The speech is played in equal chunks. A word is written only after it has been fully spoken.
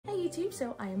YouTube,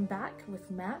 so I am back with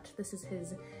Matt. This is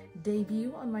his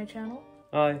debut on my channel.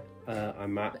 Hi,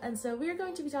 I'm Matt. And so we are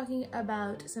going to be talking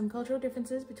about some cultural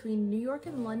differences between New York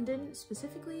and London,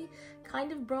 specifically,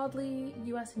 kind of broadly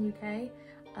US and UK,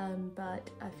 but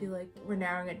I feel like we're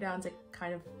narrowing it down to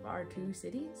kind of our two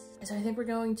cities. So I think we're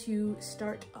going to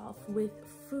start off with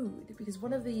food, because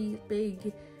one of the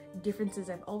big differences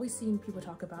I've always seen people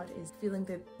talk about is feeling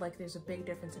that like there's a big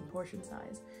difference in portion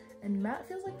size, and Matt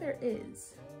feels like there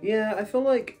is. Yeah, I feel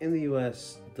like in the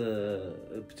US,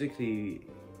 particularly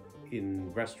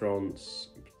in restaurants,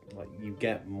 like you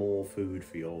get more food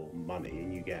for your money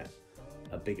and you get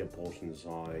a bigger portion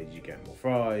size, you get more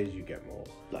fries, you get more,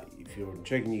 like if you're on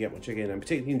chicken, you get more chicken, and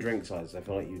particularly in drink sizes, I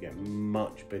feel like you get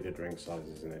much bigger drink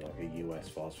sizes in like a US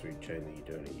fast food chain than you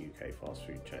do in a UK fast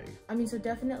food chain. I mean, so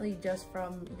definitely just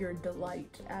from your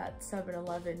delight at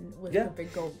 7-Eleven with the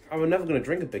big gulp. I'm never going to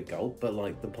drink a big gulp, but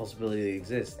like the possibility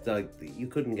exists, like you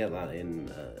couldn't get that in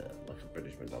like a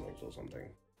British McDonald's or something.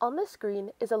 On the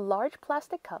screen is a large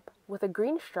plastic cup with a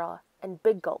green straw and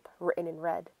Big Gulp written in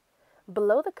red.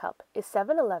 Below the cup is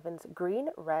 7-Eleven's green,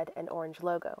 red, and orange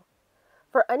logo.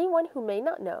 For anyone who may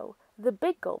not know, the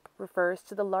Big Gulp refers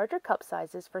to the larger cup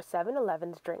sizes for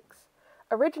 7-Eleven's drinks.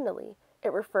 Originally,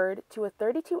 it referred to a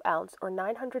 32-ounce or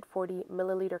 940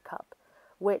 milliliter cup,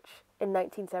 which, in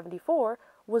 1974,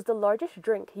 was the largest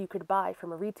drink you could buy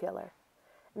from a retailer.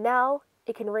 Now,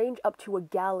 it can range up to a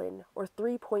gallon or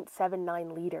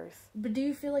 3.79 liters. But do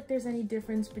you feel like there's any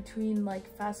difference between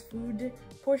like fast food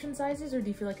portion sizes, or do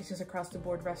you feel like it's just across the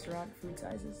board restaurant food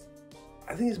sizes?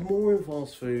 I think it's more in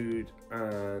fast food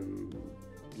and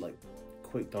like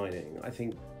quick dining. I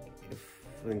think if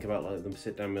I think about like the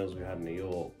sit-down meals we had in New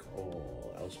York or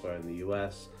elsewhere in the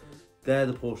US, there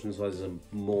the portion sizes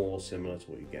are more similar to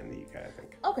what you get in the UK, I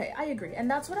think. Okay, I agree. And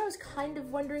that's what I was kind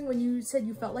of wondering when you said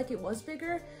you felt like it was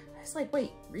bigger. I was like,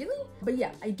 wait, really? But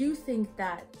yeah, I do think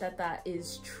that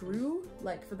is true,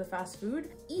 like for the fast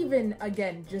food. Even,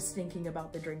 again, just thinking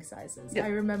about the drink sizes. Yeah. I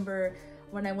remember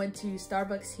when I went to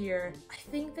Starbucks here, I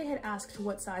think they had asked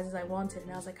what sizes I wanted,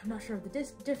 and I was like, I'm not sure of the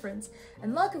difference.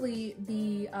 And luckily,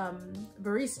 the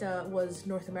barista was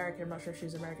North American. I'm not sure if she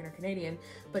was American or Canadian,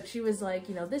 but she was like,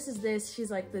 you know, this is this. She's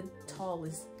like, the tall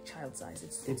is child size.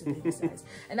 It's a baby size.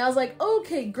 And I was like,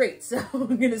 okay, great. So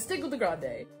I'm gonna stick with the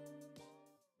grande.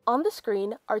 On the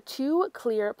screen are two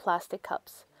clear plastic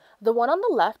cups. The one on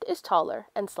the left is taller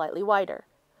and slightly wider.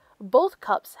 Both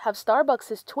cups have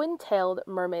Starbucks' twin-tailed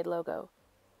mermaid logo.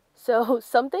 So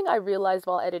something I realized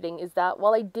while editing is that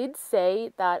while I did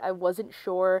say that I wasn't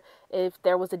sure if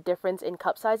there was a difference in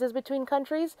cup sizes between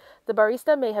countries, the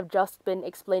barista may have just been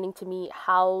explaining to me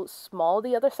how small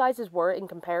the other sizes were in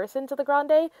comparison to the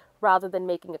grande, rather than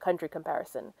making a country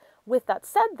comparison. With that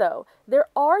said though, there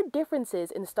are differences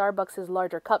in Starbucks'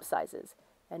 larger cup sizes.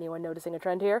 Anyone noticing a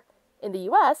trend here? In the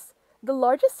US, the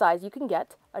largest size you can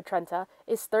get, a Trenta,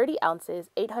 is 30 ounces,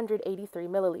 883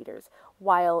 milliliters,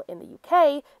 while in the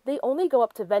UK, they only go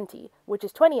up to Venti, which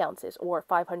is 20 ounces, or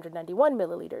 591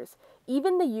 milliliters.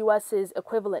 Even the US's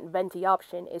equivalent Venti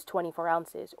option is 24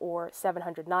 ounces, or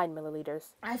 709 milliliters.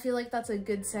 I feel like that's a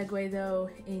good segue, though,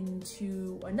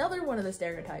 into another one of the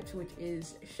stereotypes, which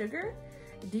is sugar.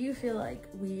 Do you feel like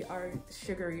we are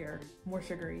sugarier, more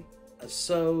sugary?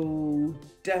 So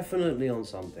definitely on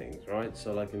some things, right?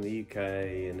 So like in the UK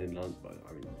and in London,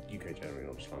 I mean UK generally,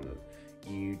 not just London,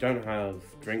 you don't have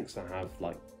drinks that have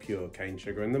like pure cane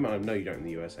sugar in them. I know you don't in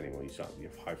the US anymore. You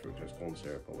have high fructose corn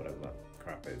syrup or whatever that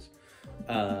crap is.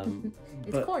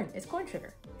 It's corn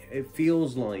sugar. It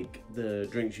feels like the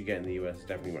drinks you get in the US is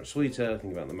definitely much sweeter.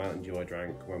 Think about the Mountain Dew I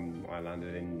drank when I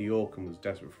landed in New York and was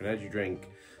desperate for an edgy drink,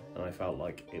 and I felt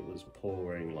like it was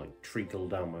pouring like treacle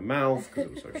down my mouth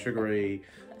because it was so sugary.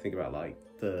 Think about like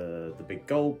the Big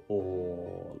Gulp,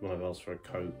 or when I asked for a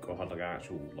Coke or had like an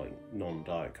actual like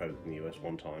non-diet Coke in the US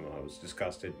one time, and I was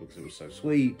disgusted because it was so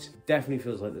sweet. Definitely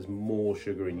feels like there's more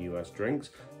sugar in US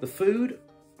drinks. The food,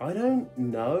 I don't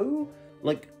know.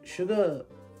 Like sugar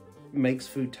makes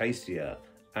food tastier,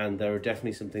 and there are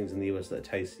definitely some things in the US that are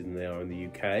tastier than they are in the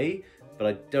UK, but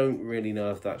I don't really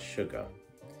know if that's sugar.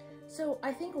 So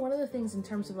I think one of the things in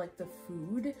terms of like the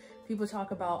food, people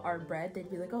talk about our bread,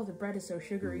 they'd be like, oh, the bread is so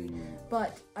sugary.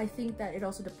 But I think that it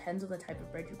also depends on the type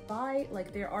of bread you buy.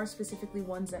 Like there are specifically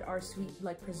ones that are sweet,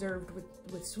 like preserved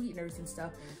with sweeteners and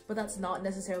stuff, but that's not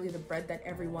necessarily the bread that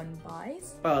everyone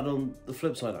buys. But on the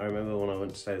flip side, I remember when I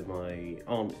went to stay with my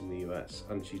aunt in the US,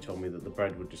 and she told me that the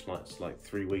bread would just last like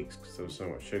 3 weeks because there was so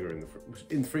much sugar in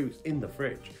the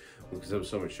fridge because there was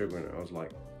so much sugar in it. I was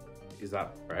like, is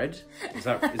that bread? Is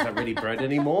that really bread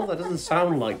anymore? That doesn't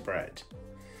sound like bread.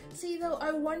 See, though,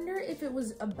 I wonder if it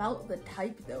was about the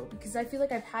type, though, because I feel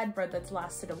like I've had bread that's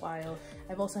lasted a while.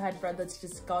 I've also had bread that's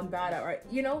just gone bad outright,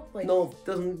 you know? Like, No,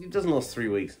 it doesn't last 3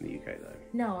 weeks in the UK, though.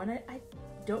 no, and I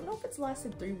don't know if it's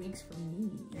lasted 3 weeks for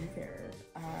me either,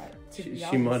 to be She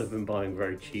honest. might have been buying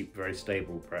very cheap, very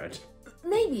stable bread.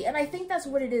 Maybe, and I think that's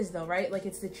what it is, though, right? Like,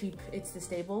 it's the cheap, it's the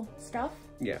stable stuff.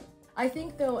 Yeah. I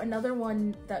think, though, another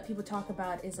one that people talk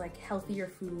about is, like, healthier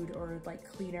food or, like,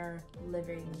 cleaner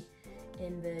living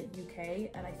in the UK,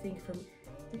 and I think from...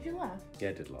 Did you laugh? Yeah,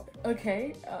 I did laugh.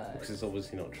 Okay. Because it's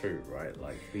obviously not true, right?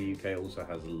 Like, the UK also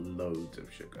has loads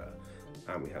of sugar,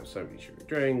 and we have so many sugary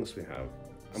drinks, we have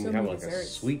like desserts.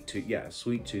 a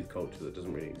sweet tooth culture that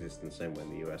doesn't really exist in the same way in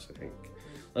the US, I think.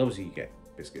 Obviously, you get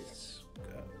biscuits,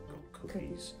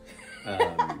 cookies,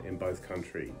 in both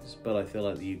countries, but I feel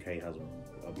like the UK has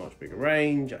a much bigger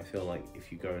range. I feel like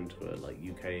if you go into a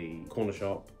UK corner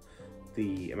shop,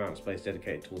 the amount of space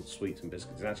dedicated towards sweets and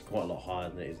biscuits is actually quite a lot higher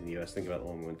than it is in the US. Think about the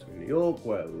one we went to in New York,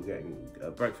 where we were getting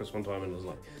breakfast one time, and it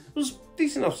was a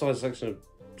decent enough sized section of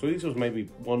sweets. It was maybe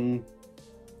one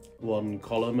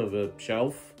column of a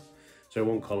shelf, so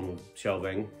one column of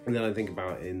shelving. And then I think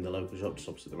about in the local shop just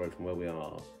opposite the road from where we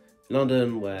are in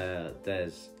London, where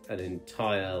there's an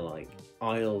entire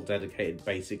aisle dedicated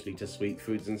basically to sweet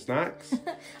foods and snacks.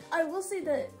 I will say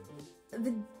that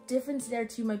the difference there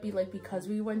too might be because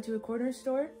we went to a corner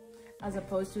store as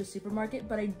opposed to a supermarket,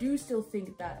 but I do still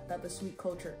think that the sweet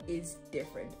culture is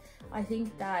different. I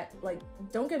think that,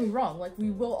 don't get me wrong, we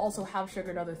will also have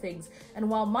sugar and other things, and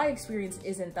while my experience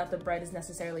isn't that the bread is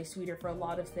necessarily sweeter for a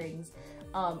lot of things,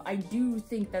 I do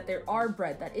think that there are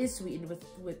bread that is sweetened with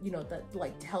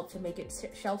that to help to make it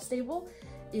shelf stable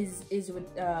is with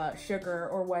sugar.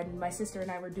 Or when my sister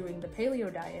and I were doing the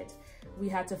paleo diet, we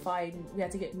had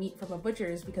to get meat from a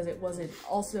butcher's because it wasn't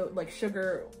also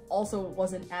sugar also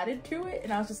wasn't added to it,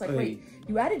 and I was just like, wait,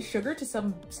 you added sugar to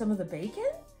some of the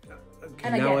bacon? Okay,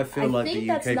 and now again, I feel like think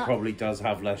the UK probably does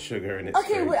have less sugar in its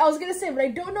Okay, food. wait, I was gonna say, but I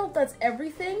don't know if that's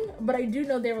everything, but I do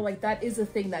know they were that is a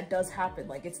thing that does happen.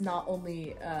 It's not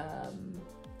only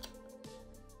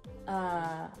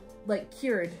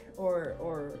cured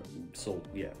or salt,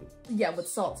 yeah. Yeah, with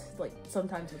salt,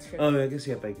 sometimes with sugar. Oh, I guess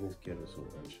bacon is cured with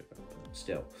salt and sugar.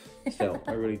 But still,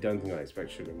 I really don't think I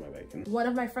expect sugar in my bacon. One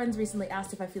of my friends recently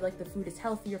asked if I feel like the food is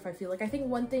healthy, or if I feel I think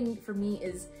one thing for me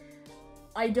is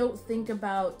I don't think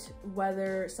about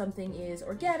whether something is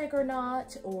organic or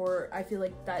not, or I feel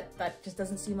like that just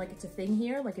doesn't seem like it's a thing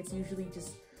here. It's usually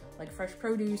just fresh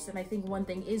produce. And I think one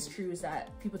thing is true is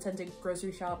that people tend to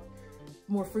grocery shop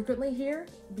more frequently here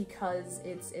because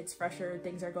it's fresher,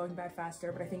 things are going bad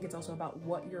faster, but I think it's also about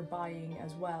what you're buying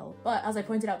as well. But as I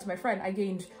pointed out to my friend, I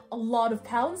gained a lot of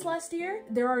pounds last year.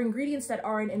 There are ingredients that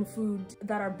aren't in food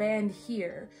that are banned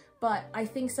here, but I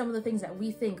think some of the things that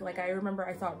we think, I remember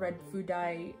I thought red food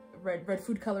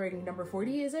coloring number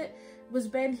 40 was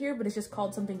banned here, but it's just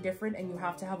called something different, and you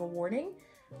have to have a warning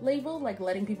label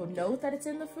letting people know that it's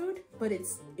in the food, but it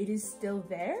is still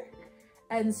there.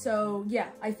 And so yeah,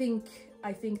 I think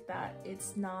that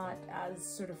it's not as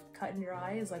sort of cut and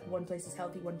dry as one place is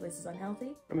healthy, one place is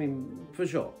unhealthy. I mean, for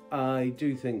sure. I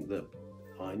do think that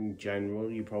in general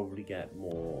you probably get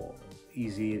more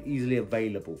easily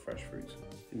available fresh fruits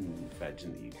and veg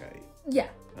in the UK. Yeah.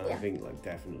 And yeah. I think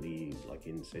definitely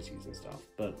in cities and stuff,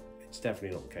 but it's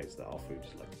definitely not the case that our food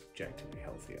is objectively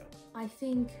healthier. I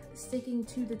think sticking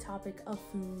to the topic of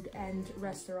food and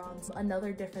restaurants,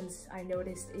 another difference I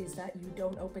noticed is that you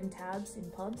don't open tabs in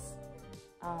pubs.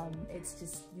 It's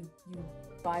just you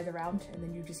buy the round and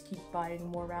then you just keep buying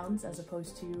more rounds, as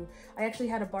opposed to, I actually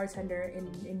had a bartender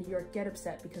in New York get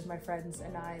upset because my friends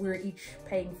and we were each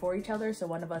paying for each other. So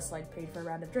one of us paid for a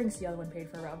round of drinks, the other one paid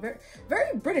for a round,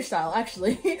 very British style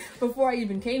actually, before I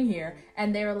even came here.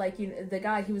 And they were the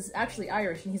guy, he was actually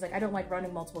Irish, and he's I don't like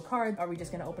running multiple cards. Are we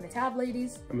just gonna open a tab,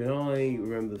 ladies? I mean, I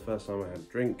remember the first time I had a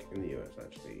drink in the US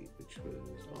actually, which was,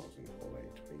 I was in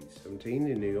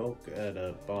 2017 in New York at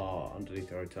a bar underneath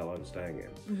the hotel I was staying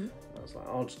in. Mm-hmm. I was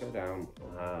I'll just go down,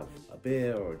 I'll have a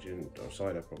beer or a gin or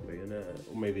cider probably,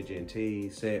 or maybe a G&T,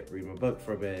 sit, read my book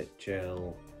for a bit,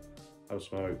 chill, have a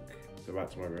smoke, go back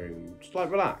to my room, just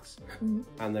relax. Mm-hmm.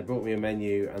 And they brought me a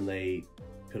menu and they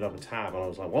put up a tab, and I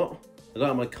was what? I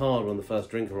got out my card when the first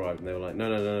drink arrived, and they were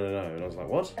no. And I was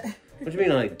what? What do you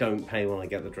mean I don't pay when I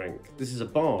get the drink? This is a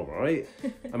bar, right?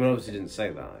 I mean, obviously didn't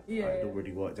say that. Yeah, I'd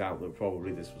already worked out that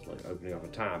probably this was opening up a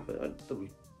tab, but that was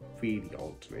really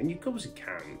odd to me. And you obviously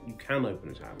can open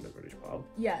a tab in a British pub.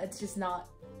 Yeah, it's just not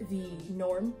the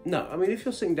norm. No, I mean, if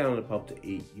you're sitting down in a pub to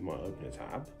eat, you might open a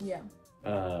tab. Yeah.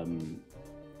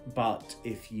 But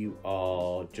if you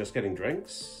are just getting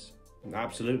drinks,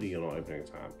 absolutely you're not opening a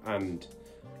tab. And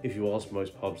if you ask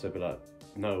most pubs, they'd be like,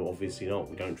 no, obviously not.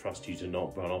 We don't trust you to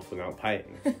not run off without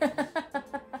paying.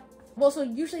 Well, so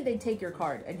usually they take your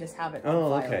card and just have it on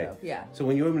file, okay. though. Yeah. So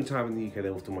when you open a tab in the UK, they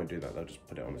often won't do that. They'll just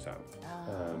put it on a tab.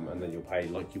 And then you'll pay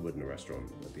like you would in a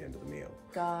restaurant at the end of the meal.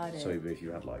 Got it. So if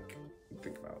you had like,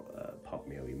 think about a pub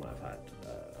meal, you might have had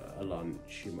a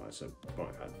lunch, you might have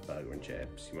had burger and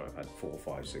chips, you might have had 4,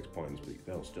 5, 6 points, but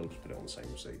they'll still just put it on the same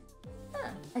receipt.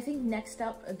 I think next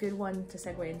up, a good one to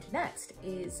segue into next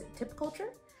is tip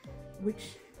culture,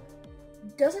 which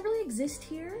doesn't really exist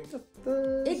here.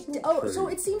 So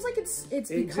it seems like it's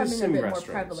becoming a bit more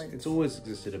prevalent. It's always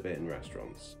existed a bit in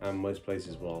restaurants, and most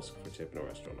places will ask for a tip in a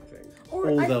restaurant, I think.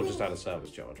 Or they'll just add a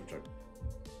service charge, which I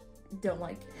don't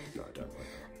like. No, I don't like.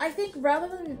 I think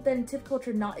rather than tip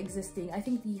culture not existing, I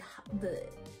think the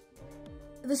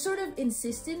sort of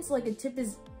insistence, like a tip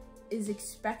is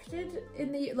expected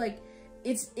in the, like,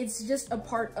 it's just a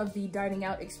part of the dining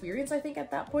out experience, I think,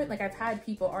 at that point. Like, I've had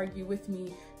people argue with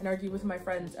me and argue with my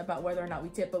friends about whether or not we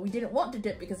tip, but we didn't want to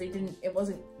tip because it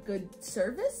wasn't good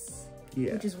service.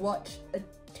 Yeah. Which is what a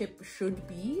tip should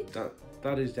be.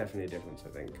 That is definitely a difference, I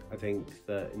think. I think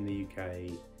that in the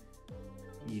UK,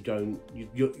 you're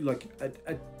like,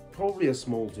 probably a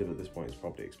small tip at this point is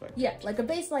probably expected. Yeah, like a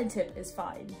baseline tip is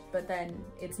fine, but then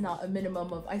it's not a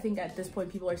minimum of, I think at this point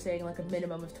people are saying like a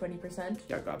minimum of 20%.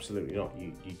 Yeah, absolutely not.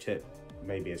 You tip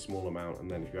maybe a small amount,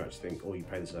 and then if you actually think, oh, you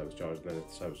pay the service charge, and then if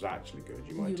the service is actually good,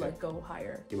 you might like go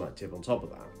higher. You might tip on top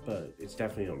of that, but it's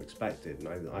definitely not expected. And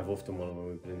I've often wondered when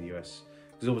we've been in the US,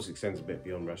 because it obviously extends a bit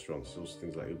beyond restaurants, there's also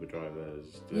things like Uber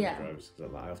drivers, delivery drivers, things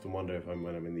like that. I often wonder if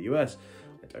when I'm in the US,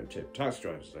 I don't tip taxi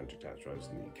drivers, I don't tip taxi drivers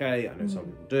in the UK. I know some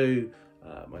people do.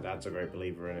 My dad's a great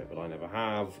believer in it, but I never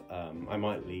have. I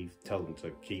might tell them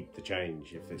to keep the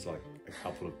change if it's like a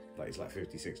couple of, like it's like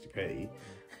 50, 60p.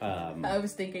 I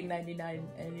was thinking 99,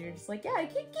 and you're just like, yeah, I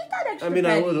keep that extra I mean,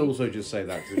 penny. I would also just say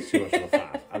that because it's too much of a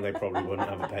faff, and they probably wouldn't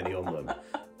have a penny on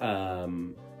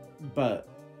them. But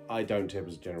I don't tip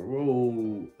as a general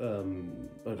rule.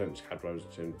 I don't tip cab drivers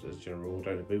as a general rule.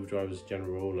 Don't tip Uber drivers as a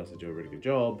general rule unless they do a really good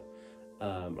job.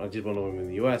 I did one of them in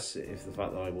the US. If the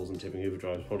fact that I wasn't tipping Uber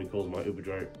drivers probably caused my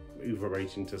Uber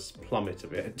rating to plummet a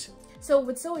bit. So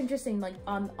what's so interesting, like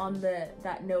on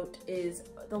that note, is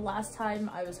the last time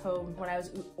I was home when I was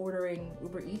ordering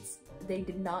Uber Eats, they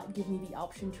did not give me the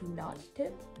option to not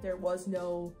tip. There was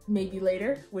no maybe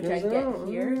later, which I get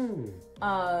here.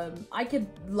 I could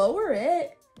lower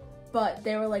it, but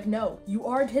they were like, no, you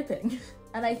are tipping.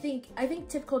 And I think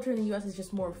tip culture in the US is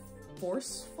just more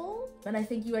forceful, and I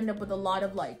think you end up with a lot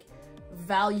of like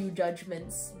value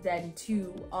judgments then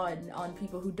too on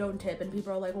people who don't tip, and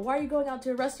people are like, well, why are you going out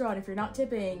to a restaurant if you're not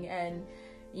tipping? And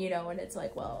and it's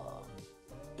like, well,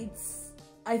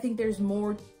 I think there's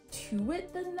more to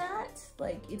it than that.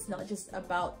 Like, it's not just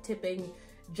about tipping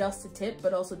just a tip,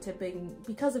 but also tipping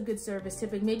because of good service,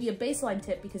 tipping maybe a baseline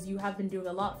tip because you have been doing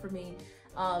a lot for me,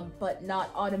 but not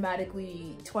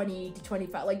automatically 20 to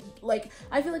 25. Like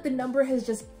I feel like the number has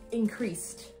just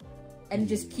increased and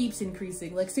just keeps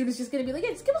increasing. Like, soon it's just gonna be like,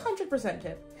 yeah, just give 100%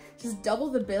 tip. Just double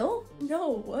the bill? No,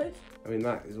 what? I mean,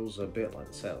 that is also a bit like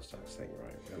the sales tax thing,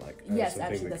 right? They're like, yes,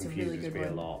 something actually, that that's a really good one.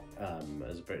 a lot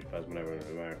as a British person whenever I'm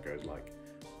in America is like,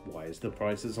 why is the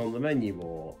prices on the menu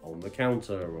or on the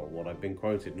counter or what I've been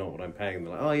quoted, not what I'm paying? And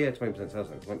they're like, oh yeah, 20% sales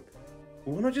tax. I'm like,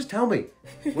 well, why not just tell me?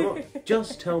 Why not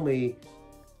just tell me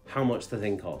how much the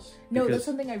thing costs? No, that's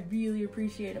something I really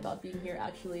appreciate about being here,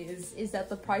 actually, is that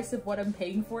the price of what I'm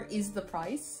paying for is the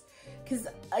price. Because,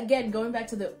 again, going back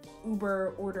to the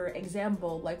Uber order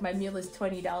example, like, my meal is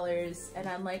 $20, and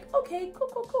I'm like, okay,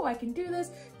 cool, I can do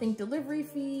this. Think delivery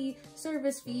fee,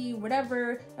 service fee,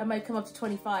 whatever, I might come up to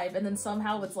 25, and then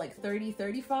somehow it's like 30,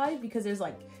 35, because there's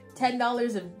like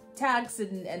 $10 of tax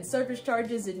and service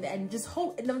charges and just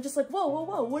hope, and I'm just like,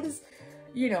 whoa, what is,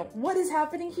 what is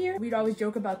happening here? We'd always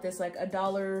joke about this, like,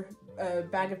 $1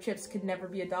 bag of chips could never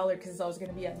be $1 because it's always going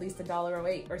to be at least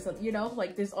 $1.08 or something,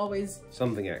 like, there's always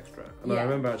something extra. And I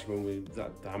remember actually when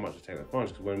how much I take that for,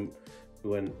 because when we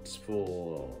went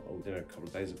for dinner a couple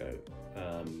of days ago,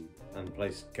 and the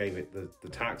place gave it the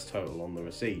tax total on the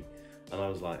receipt, and I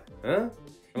was like, huh?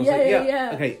 And I was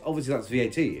like, okay, obviously that's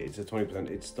VAT, it's a 20%,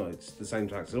 it's the same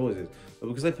tax it always is. But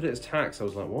because they put it as tax, I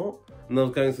was like, what? And I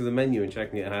was going through the menu and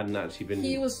checking it hadn't actually been...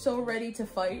 He was so ready to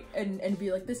fight and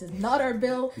be like, this is not our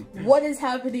bill, what is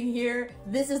happening here?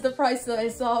 This is the price that I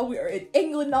saw, we are in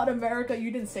England, not America.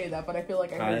 You didn't say that, but I feel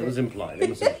like I heard it. It was implied,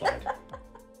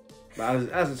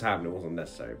 But as it's happened, it wasn't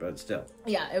necessary, but still.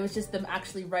 Yeah, it was just them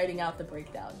actually writing out the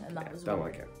breakdown, and that was don't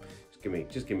like it.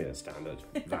 just give me the standard.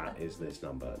 That is this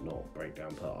number, not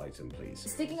breakdown per item, please.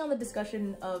 Sticking on the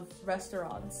discussion of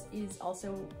restaurants is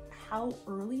also how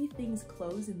early things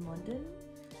close in London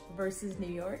versus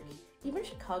New York. Even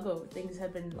Chicago, things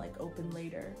have been like open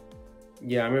later.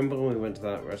 Yeah, I remember when we went to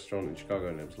that restaurant in Chicago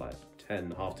and it was like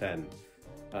 10, half 10.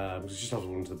 It was just after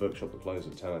we went to the bookshop that closed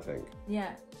at 10, I think.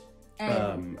 Yeah.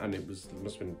 And it must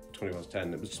have been 20 past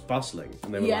 10. It was just bustling.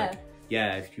 And they were like,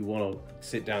 yeah, if you want to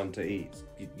sit down to eat,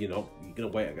 you're going to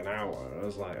wait like an hour. And I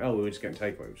was like, oh, we were just getting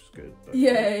takeaway, which is good. But,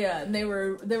 yeah. And they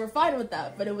were fine with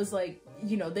that. But it was like,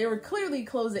 they were clearly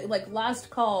closing. Like,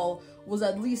 last call was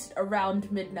at least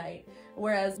around midnight.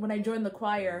 Whereas when I joined the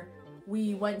choir,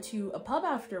 we went to a pub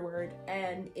afterward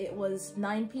and it was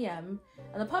 9 p.m.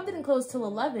 and the pub didn't close till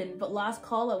 11, but last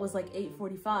call it was like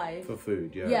 8:45. For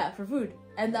food, yeah. Yeah, for food.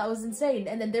 And that was insane.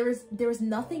 And then there was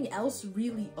nothing else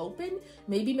really open.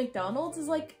 Maybe McDonald's is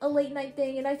like a late night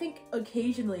thing, and I think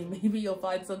occasionally maybe you'll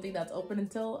find something that's open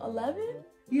until 11.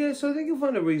 Yeah, so I think you'll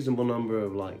find a reasonable number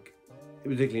of like,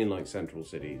 particularly in like central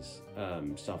cities,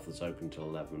 stuff that's open till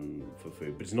 11 for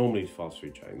food, but it's normally fast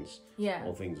food chains. Yeah.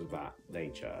 Or things of that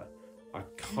nature. I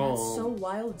can't. And that's so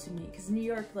wild to me because New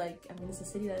York, like, I mean, it's a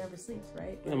city that never sleeps,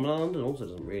 right? Yeah, London also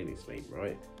doesn't really sleep,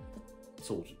 right?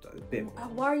 Sort of does.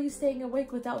 Why are you staying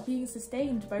awake without being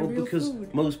sustained by real because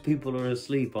food? most people are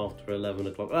asleep after 11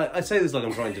 o'clock. I say this like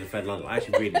I'm trying to defend London. I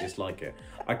actually really dislike it.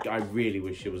 I really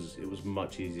wish it was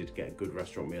much easier to get a good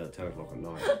restaurant meal at 10 o'clock at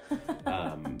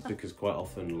night. Because quite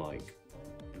often, like,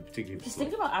 particularly just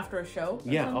think about after a show.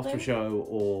 Yeah, after a show,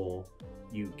 or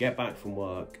you get back from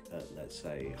work at, let's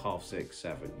say, 6:30,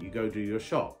 7. You go do your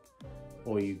shop,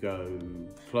 or you go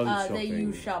clothes shopping. They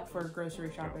use shop for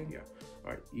grocery shopping. Oh, yeah.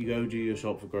 Right, you go do your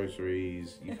shop for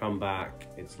groceries, you come back,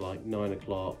 it's like 9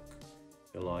 o'clock,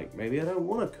 you're like, maybe I don't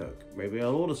want to cook, maybe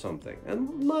I'll order something.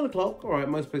 And 9 o'clock, all right,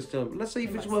 most places still, let's say you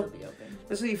finish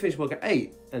work at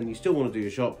 8, and you still want to do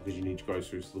your shop because you need your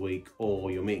groceries for the week,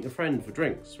 or you're meeting a friend for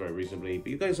drinks very reasonably, but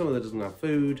you're going somewhere that doesn't have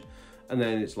food, and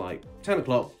then it's like 10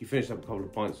 o'clock, you finish up a couple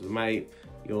of pints with a mate,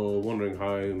 you're wandering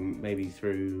home, maybe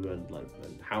through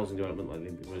a housing development like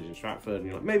Olympic Village in Stratford, and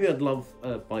you're like, maybe I'd love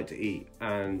a bite to eat.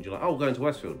 And you're like, oh, we're going to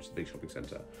Westfield, which is a big shopping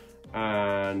centre.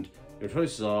 And your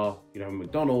choices are, you can have a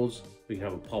McDonald's, or you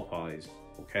can have a Popeyes,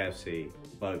 or KFC,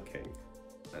 or Burger King.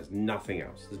 There's nothing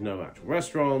else. There's no actual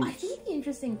restaurants. I think the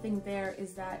interesting thing there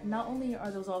is that not only are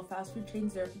those all fast food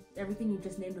chains, everything you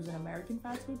just named was an American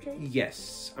fast food chain.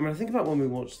 Yes. I mean, I think about when we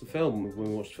watched the film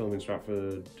in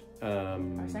Stratford.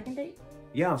 Our second date?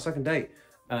 Yeah, our second date.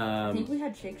 I think we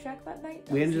had Shake Shack that night.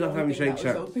 We ended up having Shake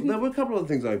Shack. There were a couple of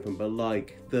things open, but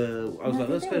like I was like,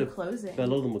 let's go. Closing. A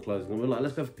lot of them were closing. And we were like,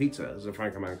 let's go for pizza. There's a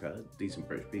Franco Manca, decent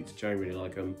British pizza chain, really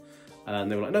like them. And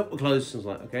they were like, nope, we're closed. And I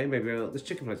was like, okay, maybe this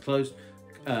chicken place closed.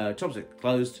 Chopstick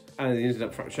closed, and they ended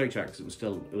up Shake Shack because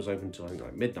it was open till I think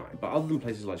like midnight. But other than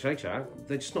places like Shake Shack,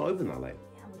 they're just not open that late.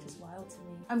 Yeah, which is wild to me.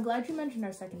 I'm glad you mentioned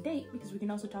our second date because we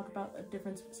can also talk about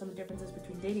some differences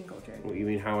between dating culture. What, you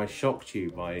mean how I shocked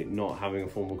you by not having a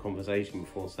formal conversation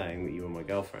before saying that you were my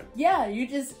girlfriend? Yeah, you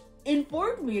just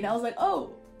informed me, and I was like,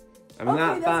 oh. I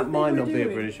mean, that might not be a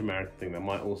British American thing. That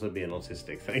might also be an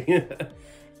autistic thing.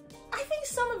 I think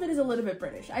some of it is a little bit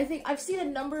British. I think I've seen a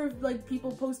number of like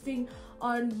people posting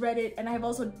on Reddit, and I've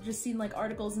also just seen like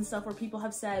articles and stuff where people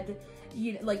have said,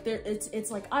 like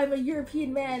it's like, I'm a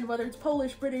European man, whether it's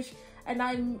Polish, British, and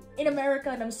I'm in America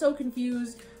and I'm so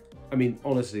confused. I mean,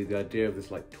 honestly, the idea of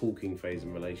this like talking phase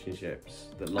in relationships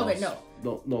that lasts. Okay,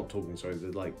 no. Not talking, sorry,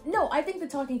 the like. No, I think the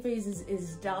talking phase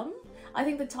is dumb. I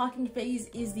think the talking phase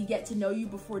is the get to know you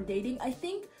before dating. I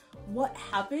think what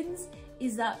happens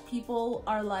is that people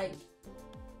are like,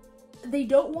 they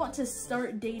don't want to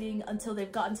start dating until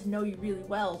they've gotten to know you really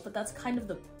well, but that's kind of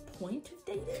the point of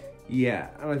dating. Yeah,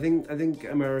 and I think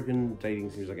American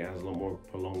dating seems like it has a lot more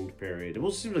prolonged period. It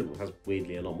also seems like it has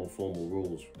weirdly a lot more formal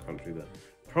rules for a country that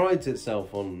prides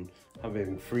itself on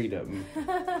having freedom.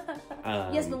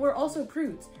 Yes, but we're also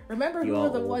prudes. Remember who were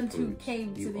the ones who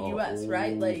came to the US,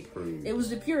 right? Like, prudes. It was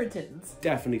the Puritans.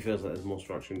 Definitely feels like there's more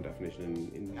structure and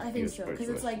definition in I think so, because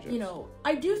it's like,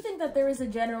 I do think that there is a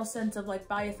general sense of like,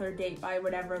 by a third date, by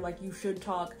whatever, like you should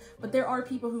talk, but there are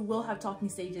people who will have talking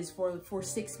stages for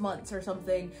 6 months or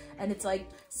something, and it's like,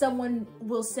 someone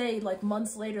will say like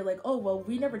months later, like, oh, well,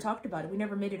 we never talked about it, we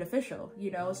never made it official,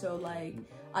 so like,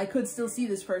 I could still see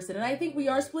this person, and I think we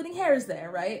are splitting hairs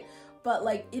there, right? But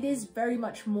like, it is very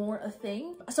much more a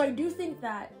thing. So I do think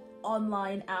that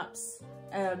online apps,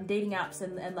 dating apps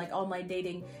and like online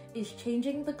dating is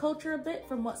changing the culture a bit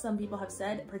from what some people have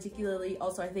said, particularly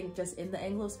also I think just in the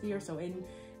Anglosphere, so in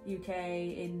UK,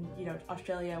 in, you know,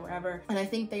 Australia, wherever. And I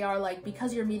think they are like,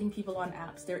 because you're meeting people on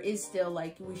apps, there is still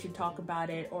like, we should talk about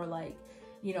it, or like,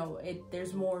 you know,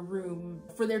 there's more room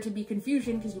for there to be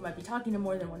confusion because you might be talking to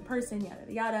more than one person,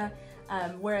 yada yada.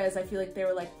 Whereas I feel like they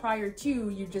were like, prior to,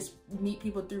 you just meet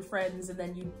people through friends and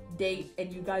then you date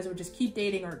and you guys would just keep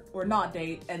dating or not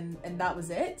date, and that was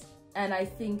it. And I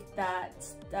think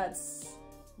that's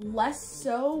less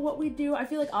so what we do. I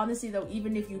feel like, honestly though,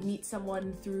 even if you meet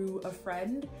someone through a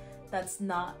friend, that's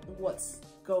not what's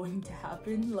going to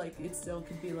happen. Like, it still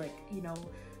could be like, you know,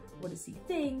 what does he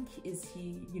think? Is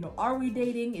he, you know, are we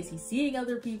dating? Is he seeing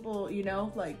other people? You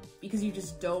know, like, because you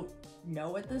just don't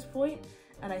know at this point.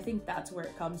 And I think that's where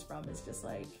it comes from. It's just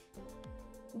like,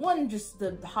 one, just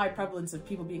the high prevalence of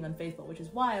people being unfaithful, which is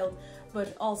wild,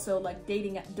 but also like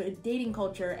dating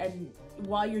culture. And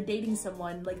while you're dating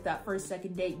someone, like that first,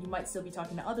 second date, you might still be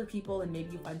talking to other people, and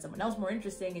maybe you find someone else more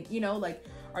interesting, and, you know, like,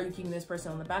 are you keeping this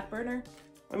person on the back burner?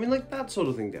 I mean, like, that sort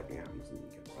of thing definitely happens in the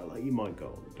UK, right? Like, you might go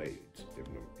on a date with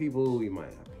different number of people, you might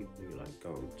have people you like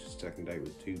go on just a second date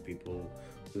with 2 people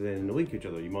within a week of each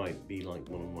other. You might be like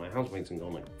one of my housemates and go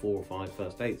on like 4 or 5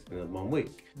 first dates in 1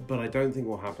 week. But I don't think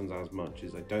what happens as much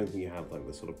is, I don't think you have like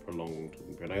the sort of prolonged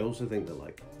talking period. I also think that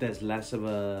like there's less of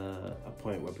a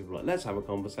point where people are like, let's have a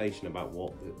conversation about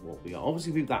what we are.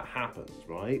 Obviously that happens,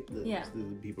 right? Yeah. The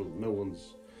people, no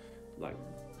one's like,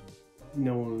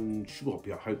 no one should, well,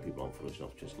 I hope people aren't foolish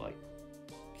enough to just like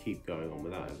keep going on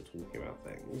without ever talking about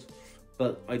things.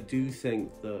 But I do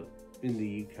think that in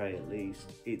the UK at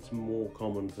least, it's more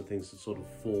common for things to sort of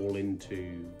fall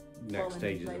into next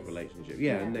stages of relationship.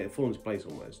 Yeah, and they fall into place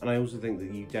almost. And I also think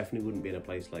that you definitely wouldn't be in a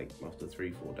place like after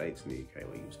 3-4 dates in the UK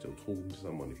where you're still talking to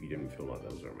someone if you didn't feel like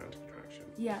there was a romantic attraction.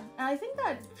 Yeah, and I think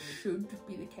that should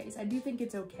be the case. I do think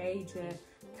it's okay to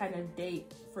kind of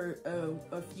date for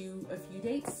a few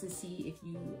dates to see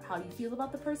how you feel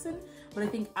about the person. But I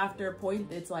think after a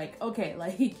point, it's like, okay,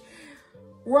 like,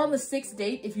 we're on the 6th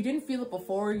date. If you didn't feel it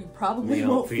before, you probably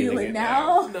won't feel it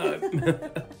now. No.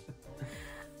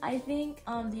 I think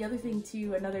the other thing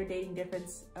too, another dating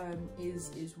difference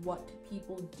is what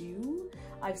people do.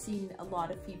 I've seen a lot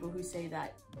of people who say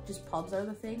that just pubs are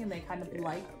the thing, and they kind of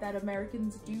like that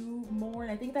Americans do more.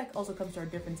 And I think that also comes to our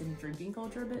difference in drinking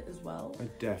culture a bit as well. I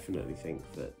definitely think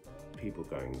that people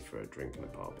going for a drink in a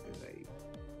pub is a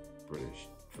British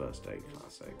first date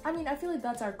classic. I mean, I feel like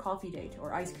that's our coffee date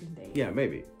or ice cream date. Yeah,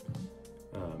 maybe.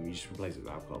 You just replace it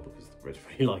with alcohol because the Brits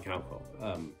really like alcohol.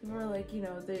 We're like, you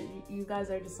know, you guys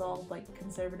are just all like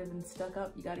conservative and stuck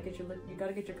up. You gotta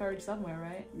get your courage somewhere,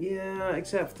 right? Yeah,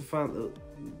 except for the fact that,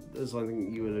 as I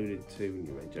think you alluded to when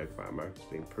you made a joke about Americans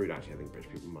being prude, actually I think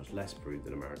British people are much less prude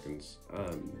than Americans.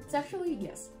 It's actually,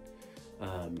 yes.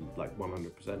 Like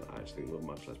 100%, I actually think we're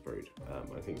much less prude.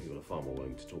 I think people are far more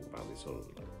willing to talk about this sort of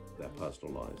like their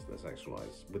personal lives, their sexual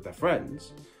lives with their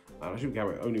friends. I should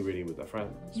carry it only really with their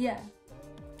friends. Yeah.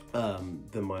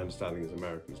 Than my understanding as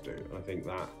Americans do. And I think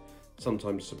that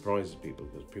sometimes surprises people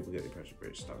because people get the impression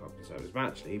British stuck up conservatives. But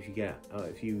actually, if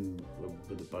you were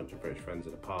with a bunch of British friends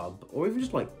at a pub, or even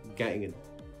just like getting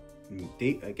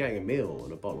a meal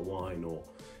and a bottle of wine, or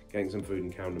getting some food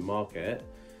in Camden Market,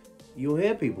 you'll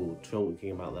hear people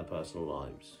talking about their personal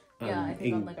lives. Yeah, I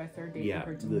think on like our 3rd date, we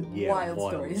heard some wild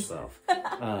stories. Stuff.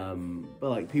 But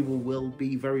like people will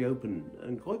be very open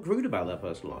and quite crude about their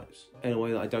personal lives in a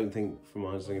way that I don't think, from my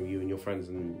understanding of you and your friends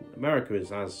in America,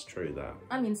 is as true there.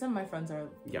 I mean, some of my friends are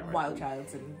wild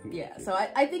childs, and so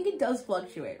I think it does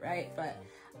fluctuate, right? But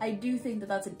I do think that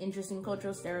that's an interesting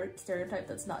cultural stereotype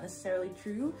that's not necessarily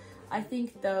true. I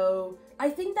think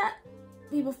that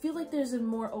people feel like there's a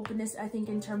more openness, I think,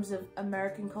 in terms of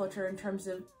American culture, in terms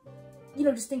of, you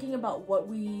know, just thinking about what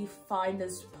we find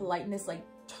as politeness, like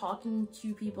talking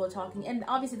to people, and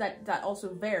obviously that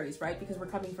also varies, right? Because we're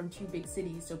coming from 2 big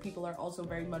cities, so people are also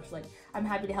very much like, I'm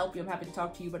happy to help you, I'm happy to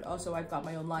talk to you, but also I've got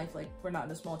my own life. Like, we're not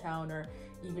in a small town, or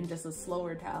even just a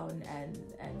slower town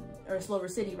or a slower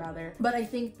city rather. But I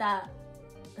think that,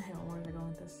 hang on, where was I going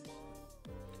with this?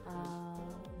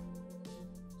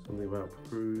 Something about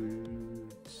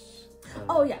prudes.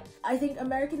 Oh yeah, I think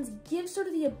Americans give sort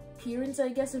of the appearance, I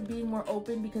guess, of being more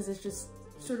open because it's just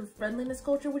sort of friendliness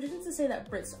culture, which isn't to say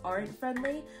that Brits aren't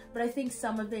friendly, but I think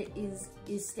some of it is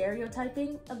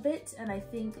stereotyping a bit. And I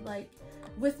think like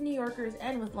with New Yorkers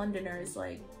and with Londoners,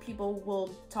 like, people will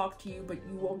talk to you, but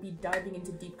you won't be diving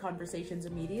into deep conversations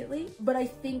immediately. But I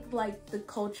think like the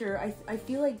culture, I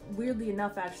feel like weirdly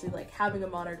enough, actually, like having a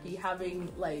monarchy,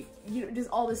 having like, you know, just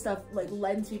all this stuff like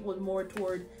lends people more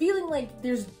toward feeling like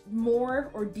there's more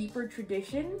or deeper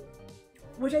tradition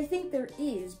which I think there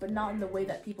is, but not in the way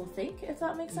that people think, if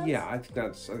that makes sense. Yeah, I think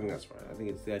that's right. I think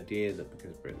it's the idea that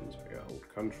because Britain's a very old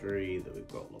country, that we've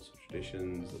got lots of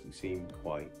traditions, that we seem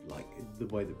quite like the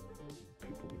way that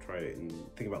people portray it. And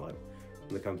think about like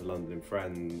when they come to London in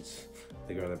Friends,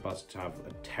 they go on their bus to have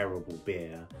a terrible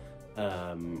beer,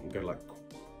 and go to like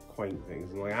quaint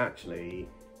things, and like actually,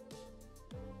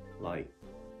 like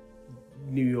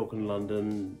New York and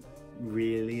London,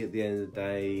 really at the end of the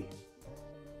day,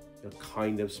 you're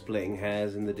kind of splitting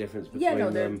hairs in the difference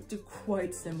between them. They're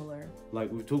quite similar.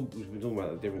 Like we've been talking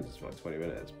about the differences for like 20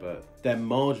 minutes, but they're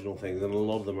marginal things, and a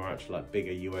lot of them are actually like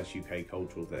bigger US, UK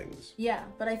cultural things. Yeah,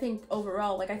 but I think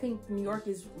overall, like I think New York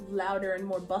is louder and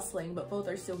more bustling, but both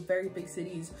are still very big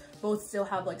cities. Both still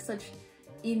have like such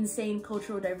insane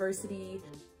cultural diversity.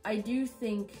 I do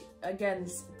think, again,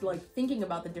 like thinking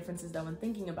about the differences though, and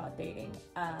thinking about dating,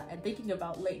 and thinking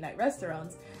about late night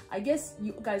restaurants, I guess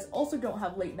you guys also don't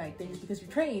have late night things because your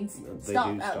trains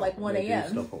stop at like 1 a.m. They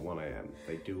do stop at 1 a.m.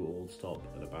 They do all stop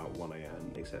at about 1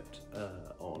 a.m. except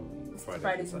on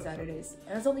Fridays and Saturdays.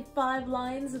 And it's only 5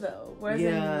 lines though, whereas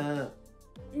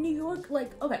in New York,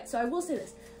 like, okay, so I will say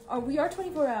this, we are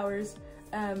 24 hours,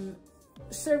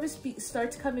 service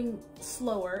starts coming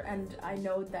slower, and I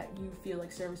know that you feel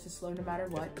like service is slow no matter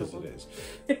what. Because it is.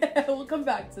 We'll come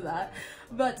back to that.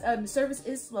 But service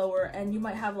is slower, and you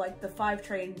might have like the 5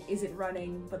 train isn't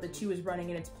running, but the 2 is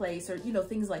running in its place, or you know,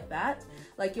 things like that.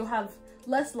 Like you'll have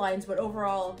less lines, but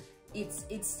overall it's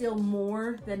still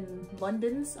more than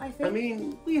London's, I think. I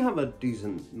mean, we have a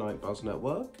decent night bus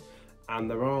network. And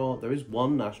there is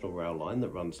one national rail line that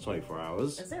runs 24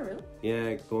 hours. Is there really?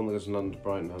 Yeah, the one that goes from London to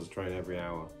Brighton has a train every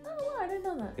hour. Oh wow, I didn't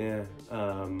know that. Yeah.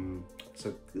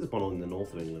 So there's one in the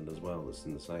north of England as well that's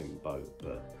in the same boat,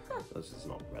 but this is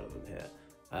not relevant here.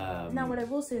 Now, what I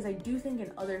will say is I do think in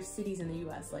other cities in the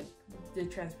US, like the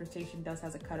transportation does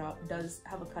have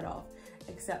a cutoff,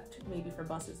 except maybe for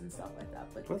buses and stuff like that.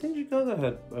 But I think Chicago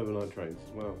had overnight trains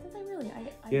as well. Did they really?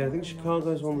 I think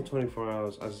Chicago's on the 24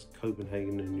 hours, as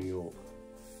Copenhagen and New York.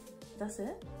 That's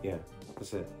it? Yeah,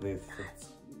 that's it. That's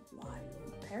wild.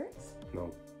 Paris?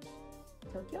 No.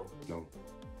 Tokyo? No.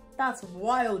 That's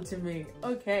wild to me.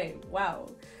 Okay, wow.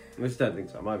 I just don't think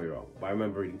so. I might be wrong. But I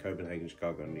remember reading Copenhagen,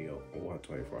 Chicago, and New York all had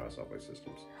 24-hour subway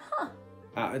systems. Huh.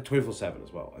 24/7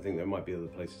 as well. I think there might be other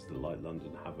places that, like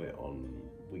London, have it on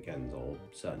weekends or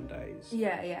certain days.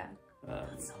 Yeah.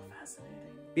 That's so fascinating.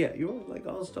 Yeah, you're right. Like,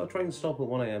 I'll try and stop at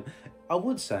 1 a.m. I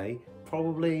would say,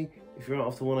 probably, if you're out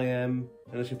after 1 a.m.,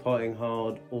 unless you're partying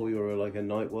hard or you're like a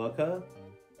night worker,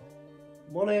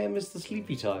 1 a.m. is the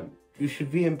sleepy time. You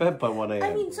should be in bed by 1 a.m.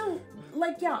 I mean, so,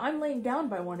 like, yeah, I'm laying down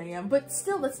by 1 a.m., but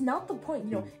still, that's not the point.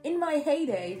 You know, in my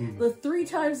heyday, the 3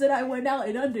 times that I went out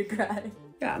in undergrad.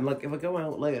 Yeah, and like, if I go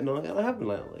out late at night, and I have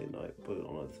been out late at night, but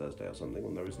on a Thursday or something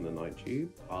when there isn't a night tube,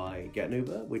 I get an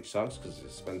Uber, which sucks because it's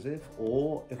expensive,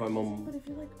 or if I'm on... But if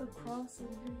you're, like, across...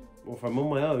 Or if I'm on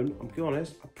my own, I'm be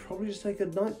honest, I'd probably just take a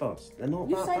night bus. They're not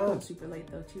that bad. You cycled super late,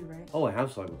 though, too, right? Oh, I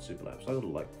have cycled super late. I cycled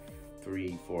like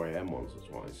 4 a.m. once or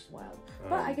twice. Wow.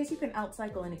 But I guess you can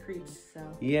out-cycle any creeps,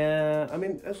 so... Yeah, I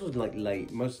mean, this was like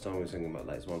late. Most of the time I was thinking about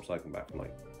late, so I'm cycling back from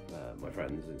like my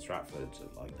friends in Stratford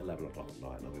at like 11 o'clock at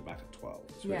night, and I'll be back at 12.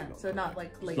 It's really not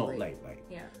like late. It's not late.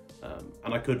 Yeah.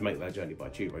 And I could make that journey by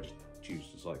tube. I just choose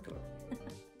to cycle it.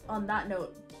 On that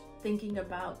note, thinking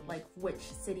about like which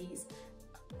cities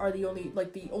are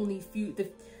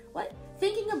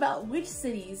thinking about which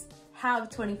cities have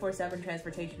 24/7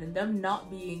 transportation and them not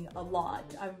being a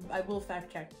lot. I will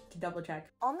fact check to double check.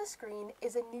 On the screen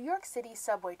is a New York City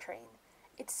subway train.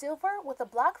 It's silver with a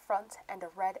black front and a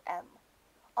red M.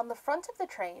 On the front of the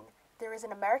train, there is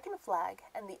an American flag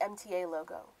and the MTA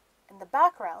logo. In the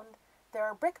background, there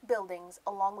are brick buildings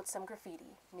along with some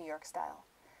graffiti, New York style.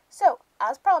 So,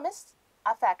 as promised,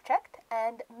 I fact-checked,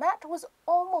 and Matt was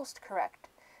almost correct.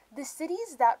 The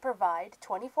cities that provide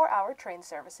 24-hour train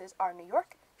services are New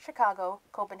York, Chicago,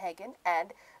 Copenhagen,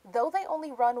 and, though they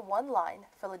only run 1 line,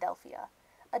 Philadelphia.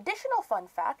 Additional fun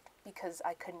fact, because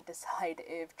I couldn't decide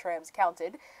if trams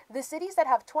counted, the cities that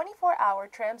have 24-hour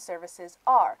tram services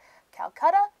are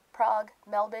Calcutta, Prague,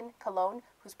 Melbourne, Cologne,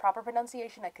 whose proper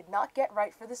pronunciation I could not get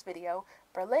right for this video,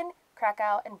 Berlin,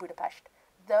 Krakow, and Budapest.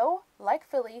 Though, like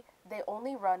Philly, they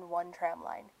only run 1 tram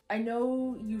line. I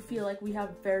know you feel like we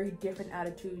have very different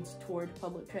attitudes toward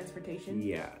public transportation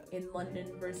in London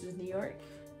versus New York.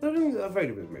 I don't think that's very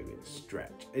different, maybe it's a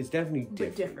stretch. It's definitely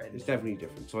different. It's definitely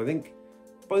different. So I think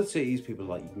both cities, people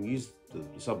like, you can use the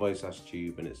subway /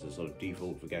 tube, and it's the sort of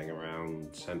default for getting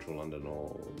around central London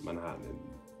or Manhattan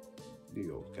in New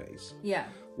York's case. Yeah.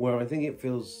 Where I think it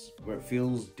feels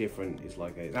different is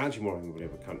like it's actually more of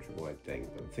a countrywide thing.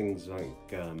 But things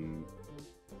like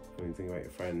I mean, think about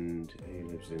your friend who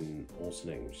lives in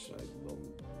Alston, which is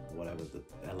whatever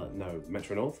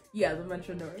Metro North. Yeah, the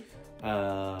Metro North.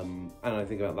 And I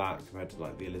think about that compared to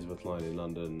like the Elizabeth line in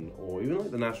London, or even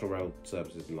like the National Rail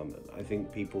services in London. I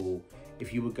think people,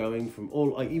 if you were going from, or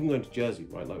like even going to Jersey,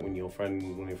 right? Like when one of your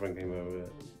friend came over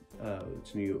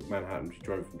to New York, Manhattan, she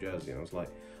drove from Jersey, and I was like,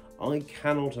 I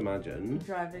cannot imagine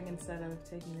driving instead of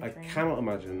taking the train. I cannot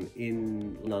imagine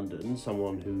in London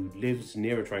someone who lives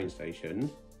near a train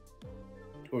station,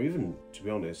 or even, to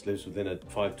be honest, lives within a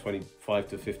 5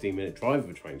 to 15 minute drive of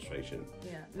a train station.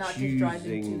 Yeah, not just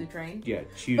driving to the train. Yeah,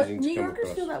 choosing but to New come Yorkers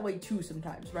across. feel that way too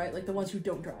sometimes, right? Like the ones who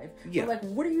don't drive. Yeah. But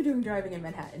like, what are you doing driving in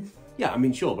Manhattan? Yeah, I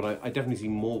mean, sure, but I definitely see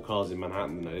more cars in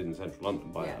Manhattan than I did in central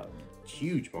London by a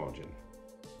huge margin.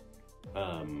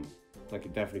 Like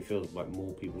it definitely feels like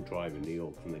more people drive in New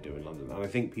York than they do in London, and I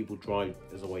think people drive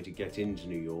as a way to get into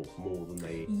New York more than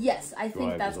they. Yes, I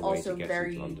think that's as a way also to get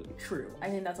very into London. true. I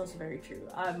think that's also very true.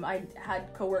 I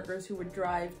had coworkers who would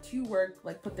drive to work,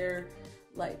 like put their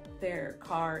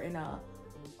car in a,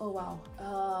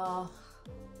 not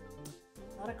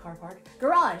a car park,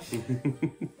 garage.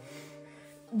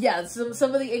 Yeah, some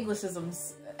of the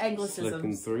Anglicisms.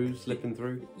 Slipping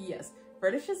through. Yes.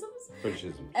 Britishisms?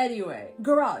 Anyway,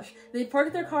 garage. They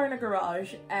park their car in a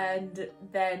garage, and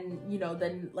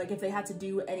then, like if they had to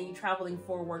do any traveling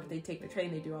for work, they take the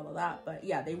train, they do all of that. But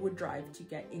yeah, they would drive to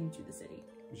get into the city.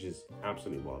 Which is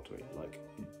absolutely wild to me. Like,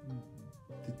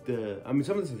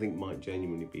 some of this I think might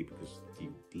genuinely be because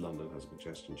London has a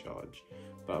congestion charge.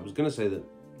 But I was going to say that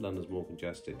London's more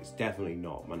congested. It's definitely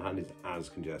not. Manhattan is as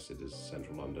congested as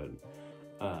central London.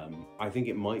 I think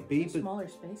it might be, but smaller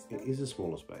space. Though. It is a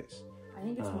smaller space. I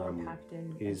think it's more packed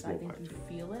in. It is more packed. I think you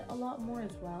feel it a lot more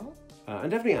as well. And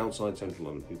definitely outside central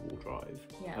London, people will drive.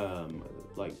 Yeah.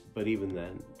 But even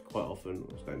then, quite often,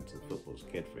 I was going to the football as a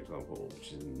kid, for example,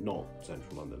 which is not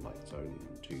central London, like zone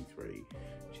 2, 3,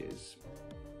 which is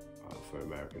for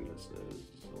American listeners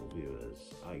or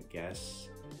viewers, I guess,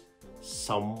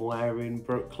 somewhere in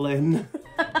Brooklyn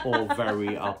or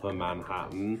very upper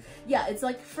Manhattan. Yeah, it's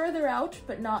like further out,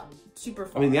 but not super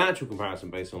far. I mean, the actual comparison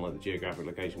based on like the geographic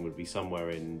location would be somewhere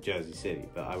in Jersey City,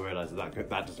 but I realised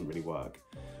that doesn't really work.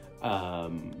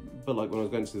 But like when I was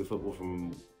going to see the football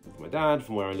with my dad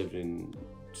from where I lived in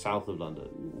south of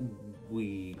London,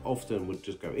 we often would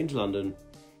just go into London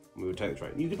and we would take the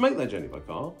train. You could make that journey by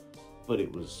car, but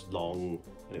it was long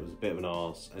and it was a bit of an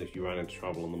arse, and if you ran into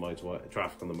traffic on the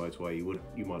motorway,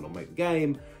 you might not make the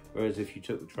game. Whereas if you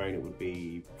took the train, it would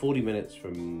be 40 minutes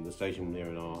from the station here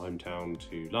in our hometown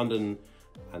to London,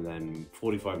 and then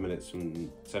 45 minutes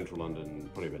from central London,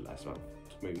 probably a bit less,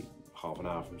 maybe half an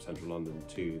hour from central London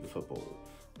to the football.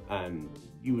 And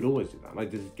you would always do that. And I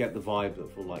did get the vibe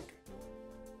that for like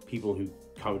people who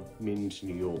come into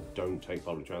New York don't take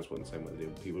public transport in the same way they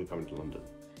do people who come into London.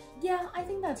 Yeah, I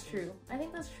think that's true. I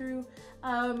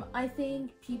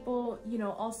think people,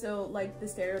 also like the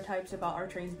stereotypes about our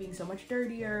trains being so much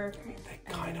dirtier. I mean, they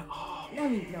kind of are. I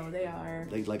mean, no, they are.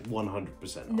 They like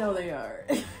 100% are. No, they are.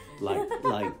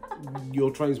 like your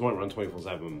trains might run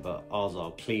 24/7, but ours are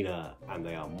cleaner and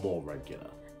they are more regular.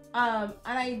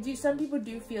 And some people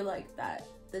do feel like that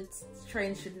the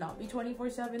trains should not be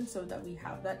 24/7 so that we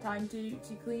have that time to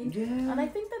clean. Yeah. And I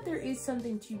think that there is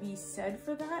something to be said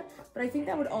for that, but I think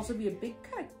that would also be a big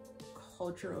kind of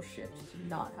cultural shift to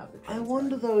not have the trains. I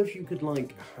wonder though if you could do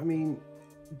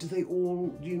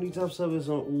you need to have service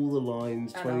on all the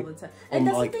lines? All the time. And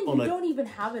that's the thing, you don't even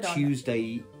have it on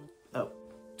Tuesday at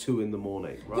 2 in the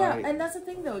morning, right? Yeah, and that's the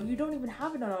thing though, you don't even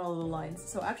have it on all the lines.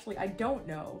 So actually I don't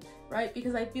know, right?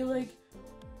 Because I feel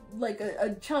like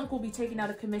a chunk will be taken out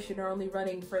of commission or only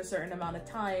running for a certain amount of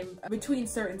time between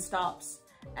certain stops,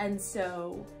 and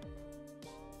so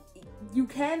you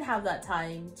can have that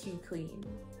time to clean.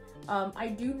 I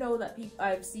do know that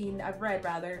I've read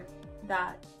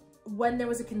that when there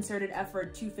was a concerted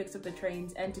effort to fix up the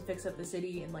trains and to fix up the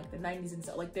city in like the 90s and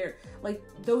stuff, like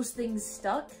those things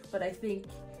stuck, but I think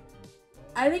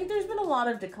there's been a lot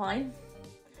of decline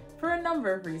for a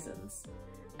number of reasons.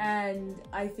 And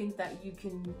I think that you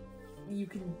can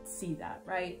see that,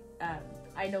 right?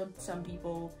 I know some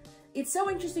people, it's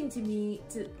so interesting to me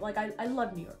I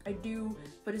love New York, I do,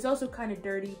 but it's also kind of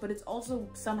dirty, but it's also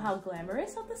somehow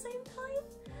glamorous at the same time.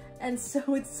 And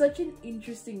so it's such an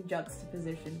interesting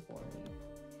juxtaposition for me.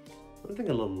 I think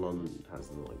a lot of London has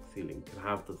the can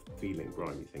have the feeling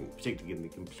grimy thing, particularly given the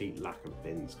complete lack of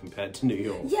bins compared to New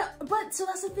York. Yeah, but so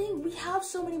that's the thing, we have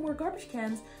so many more garbage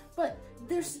cans, but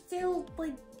there's still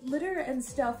litter and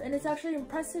stuff, and it's actually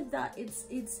impressive that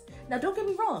it's now don't get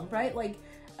me wrong, right?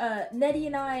 Nettie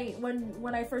and I,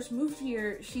 when I first moved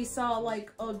here, she saw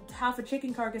like half a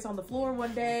chicken carcass on the floor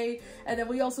one day, and then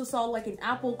we also saw like an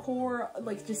apple core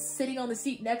like just sitting on the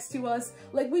seat next to us.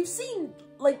 Like we've seen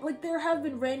like there have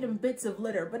been random bits of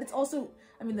litter, but it's also,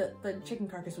 I mean, the chicken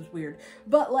carcass was weird,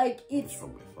 but like it's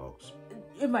probably a fox.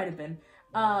 It might have been.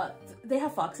 They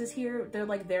have foxes here. They're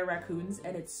like their raccoons,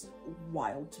 and it's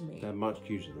wild to me. They're much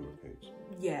cuter than raccoons.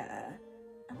 Yeah.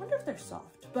 I wonder if they're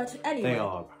soft. But anyway. They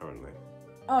are, apparently.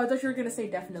 Oh, I thought you were gonna say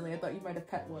definitely. I thought you might have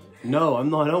pet one. No, I'm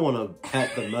not. I don't want to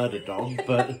pet the murder dog,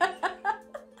 but...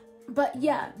 But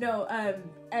yeah, no,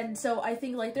 and so I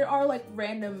think like there are like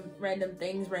random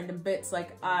things, random bits.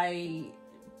 Like like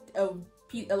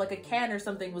a can or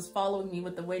something was following me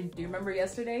with the wind. Do you remember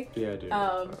yesterday? Yeah, I do.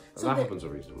 So that happens a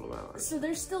reasonable amount. So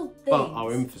there's still things. But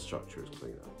our infrastructure is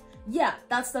cleaner. Yeah,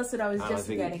 that's what I was just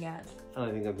getting at. And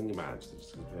I think I'm thinking about actually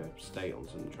just stay on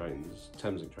some trains,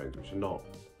 Thameslink trains, which are not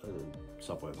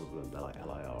subway equivalent, they're like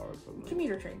LIR equivalent.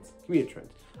 Commuter trains. Commuter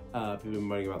trains. People have been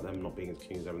moaning about them not being as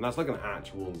clean as ever. And that's like an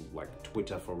actual like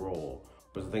Twitter furore.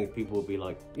 Whereas I think people will be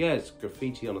like, yeah, it's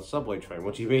graffiti on a subway train.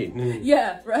 What do you mean?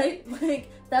 Yeah, right? Like,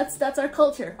 that's our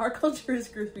culture. Our culture is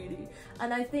graffiti.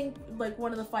 And I think, like,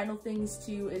 one of the final things,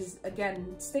 too, is,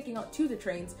 again, sticking out to the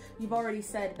trains. You've already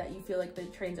said that you feel like the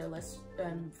trains are less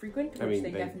frequent, which I mean,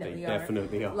 they definitely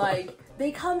are. Like,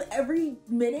 they come every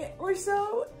minute or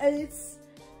so, and it's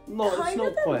not quite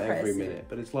impressive. every minute,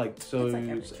 but it's like, so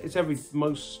it's every,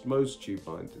 most tube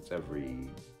lines, it's every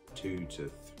 2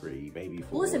 to 3, maybe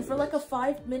 4 Listen, minutes. for like a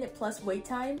 5-minute plus wait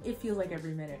time, it feels like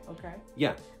every minute, okay?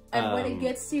 Yeah. And when it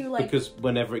gets to like... Because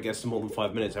whenever it gets to more than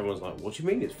 5 minutes, everyone's like, what do you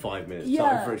mean it's 5 minutes?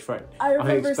 Yeah. For each train. I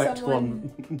remember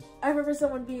I remember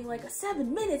someone being like,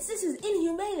 7 minutes, this is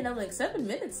inhumane. And I'm like, 7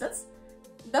 minutes? That's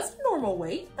a normal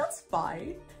wait. That's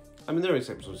fine. I mean, there are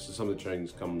exceptions. So some of the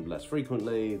trains come less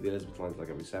frequently. The Elizabeth line's like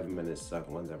every 7 minutes,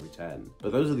 Circle line's every 10.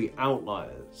 But those are the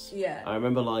outliers. Yeah. I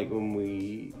remember like when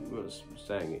we were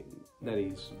staying in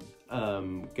Nettie's,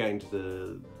 going to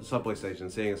the subway station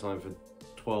and seeing a sign for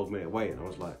 12-minute wait, and I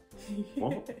was like,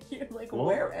 what? You're like, what?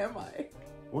 Where am I?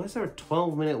 Why is there a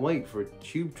 12-minute wait for a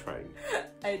tube train?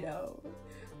 I know.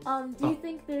 Do you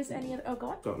think there's any other... Oh, go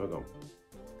on. Go on. Go ahead.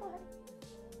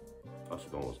 I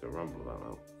forgot what I was going to ramble about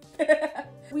now.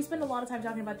 We spend a lot of time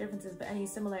talking about differences, but any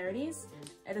similarities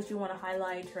that you want to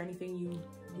highlight, or anything you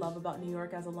love about New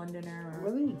York as a Londoner? Or...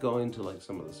 I think we got into like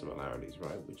some of the similarities,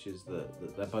 right? Which is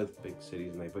that they're both big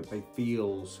cities and they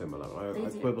feel similar. I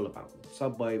quibble about the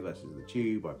subway versus the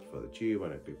tube. I prefer the tube. I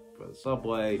know people prefer the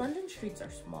subway. London streets are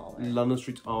smaller. London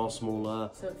streets are smaller.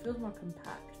 So it feels more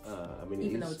compact. I mean,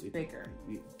 even though it's bigger.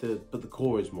 But the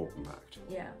core is more compact.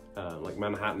 Yeah. Like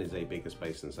Manhattan is a bigger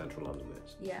space than central London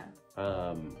is. Yeah.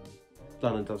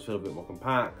 London does feel a bit more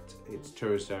compact. Its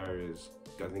tourist areas,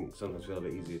 I think, sometimes feel a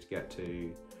bit easier to get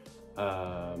to.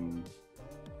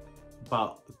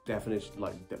 But definitely,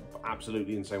 like,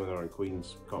 absolutely in the same way they are in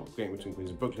Queens. Getting between Queens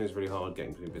and Brooklyn is really hard.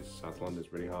 Getting between bits of South London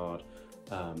is really hard.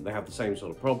 They have the same sort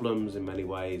of problems in many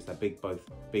ways. They're both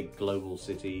big global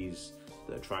cities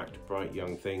that attract bright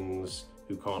young things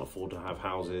who can't afford to have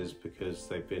houses because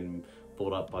they've been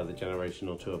brought up by the generation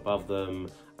or two above them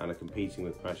and are competing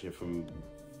with pressure from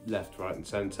left, right and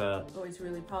centre. Always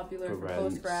really popular for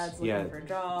postgrads looking for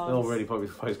jobs. They're all really popular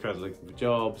for postgrads looking for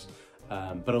jobs.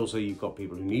 But also you've got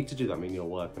people who need to do that menial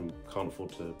work and can't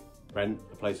afford to rent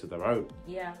a place of their own.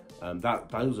 Yeah.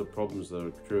 Those are problems that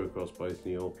are true across both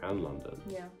New York and London.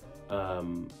 Yeah.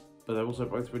 But they're also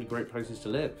both really great places to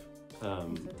live.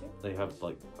 They have,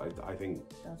 like, I think,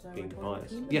 being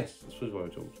biased. Yes, that's what we're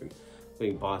talking about.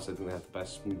 Being biased, I think they have the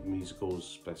best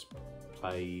musicals, best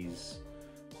plays,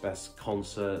 best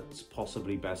concerts,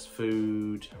 possibly best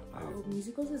food. Oh,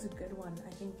 musicals is a good one.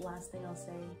 I think the last thing I'll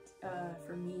say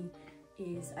for me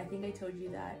is, I think I told you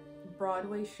that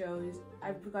Broadway shows,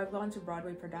 I've gone to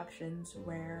Broadway productions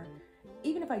where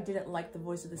even if I didn't like the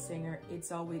voice of the singer, it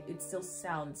still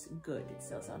sounds good. It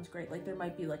still sounds great. Like there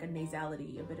might be like a bit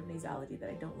of nasality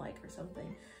that I don't like or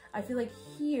something. I feel like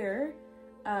here,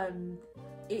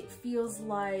 it feels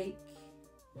like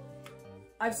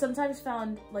I've sometimes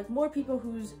found like more people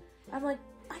I'm like,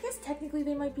 I guess technically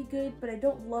they might be good, but I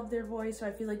don't love their voice, so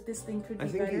I feel like this thing could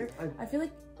be better. I feel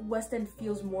like West End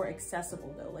feels more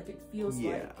accessible though. Like it feels like...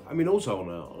 Yeah, I mean also on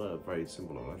a very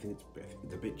simple level, I think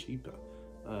it's a bit cheaper.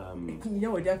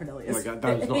 No, it definitely is. Like,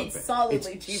 that is not it's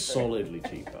solidly cheaper. Solidly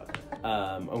cheaper.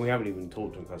 And we haven't even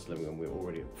talked on cost of living, and we're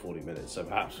already at 40 minutes, so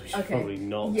perhaps we should probably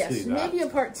not do that. Maybe a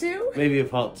part 2. Maybe a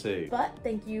part 2. But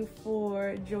thank you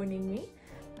for joining me.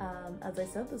 As I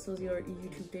said, this was your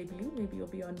YouTube debut. Maybe you'll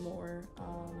be on more.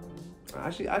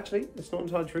 Actually, it's not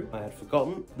entirely true. I had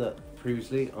forgotten that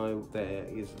previously there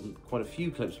is quite a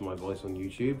few clips of my voice on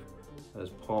YouTube as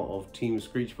part of Team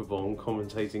Screech Babong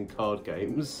commentating card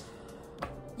games.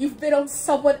 You've been on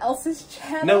someone else's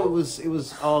channel? No, it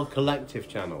was our collective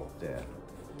channel, dear.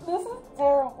 This is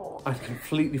terrible. I'd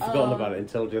completely forgotten about it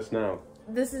until just now.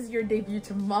 This is your debut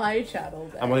to my channel,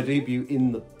 then. And my debut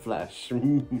in the flesh.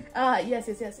 Yes,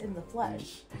 in the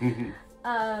flesh.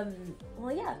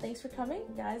 Well, yeah, thanks for coming,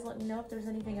 guys. Let me know if there's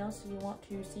anything else you want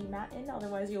to see Matt in.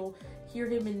 Otherwise, you'll hear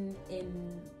him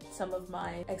in some of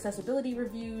my accessibility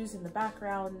reviews in the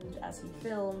background as he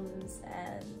films,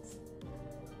 and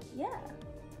yeah.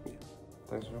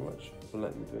 Thanks very much for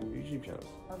letting me do a YouTube channel.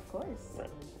 Of course.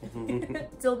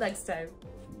 Right. Till next time.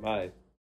 Bye.